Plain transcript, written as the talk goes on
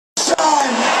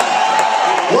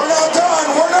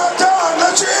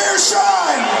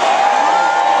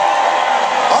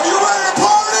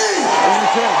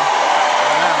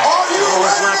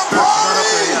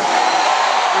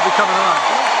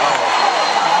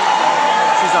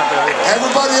She's not there either.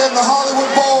 Everybody in the Hollywood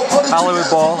Bowl, put it Hollywood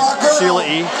together Bowl, for my girl. Sheila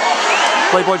E.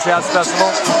 Playboy Jazz Festival,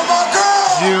 For my girl.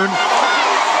 June.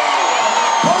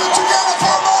 Put it together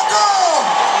for my girl.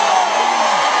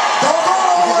 Don't go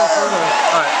nowhere.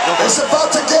 Alright, go for it. It's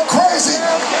about to get crazy.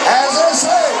 As they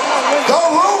say, the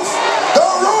roof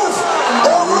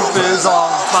Is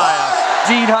on fire.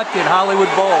 Gene Hutkin,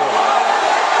 Hollywood Bowl.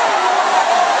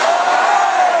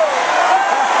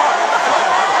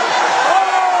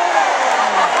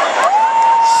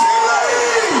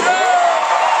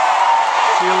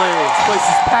 Sheila, this place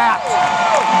is packed.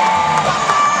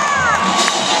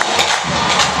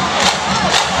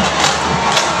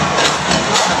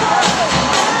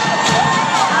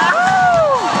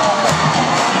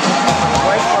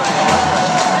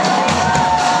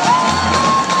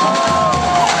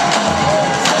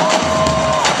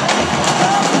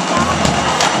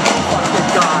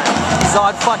 He's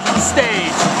on fucking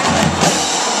stage.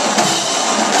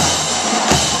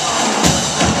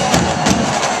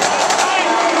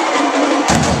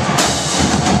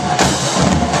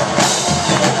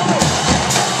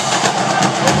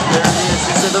 There he is.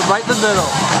 He's right in the middle.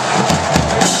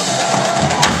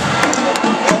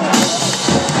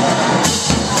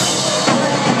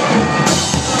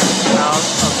 Out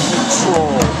of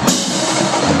control.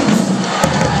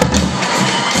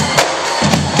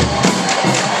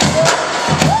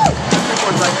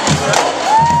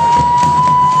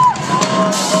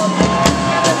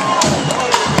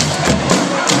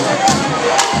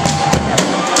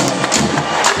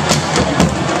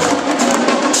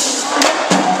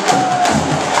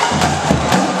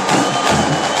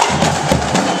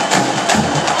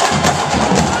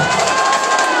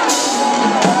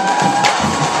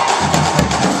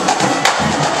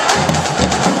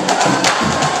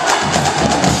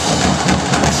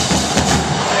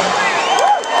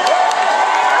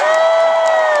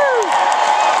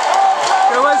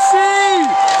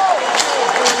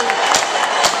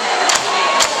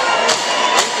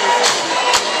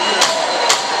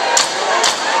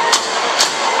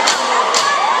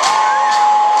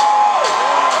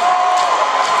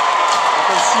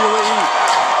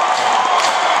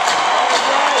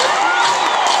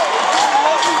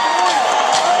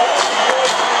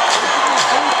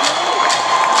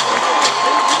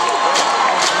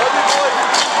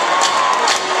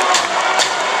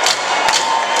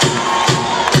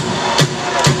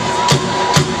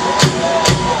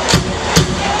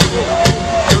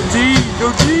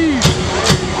 Go G!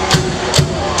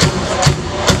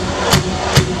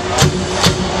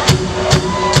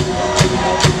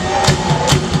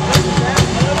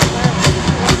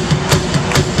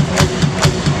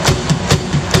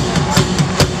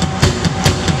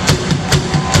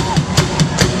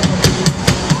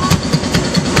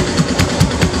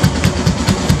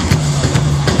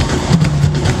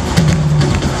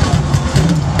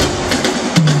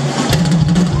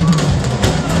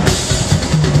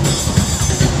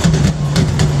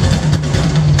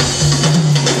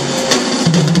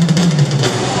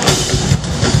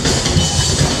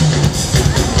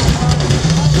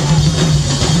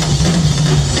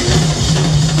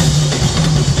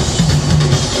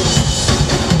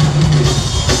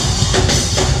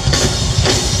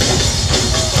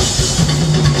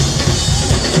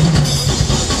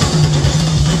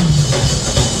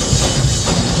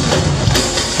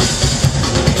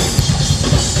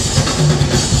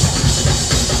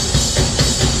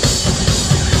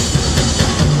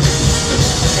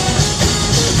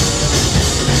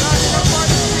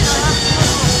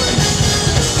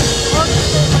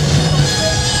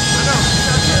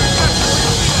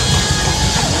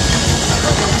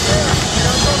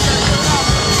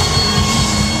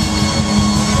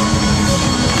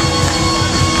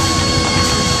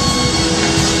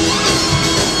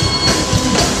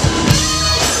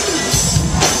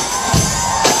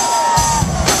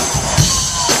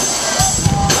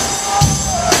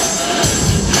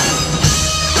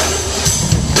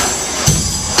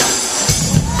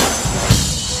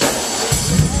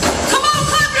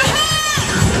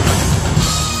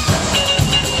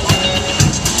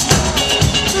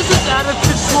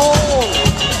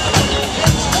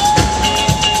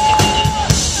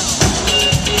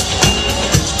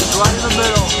 Right in the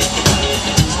middle.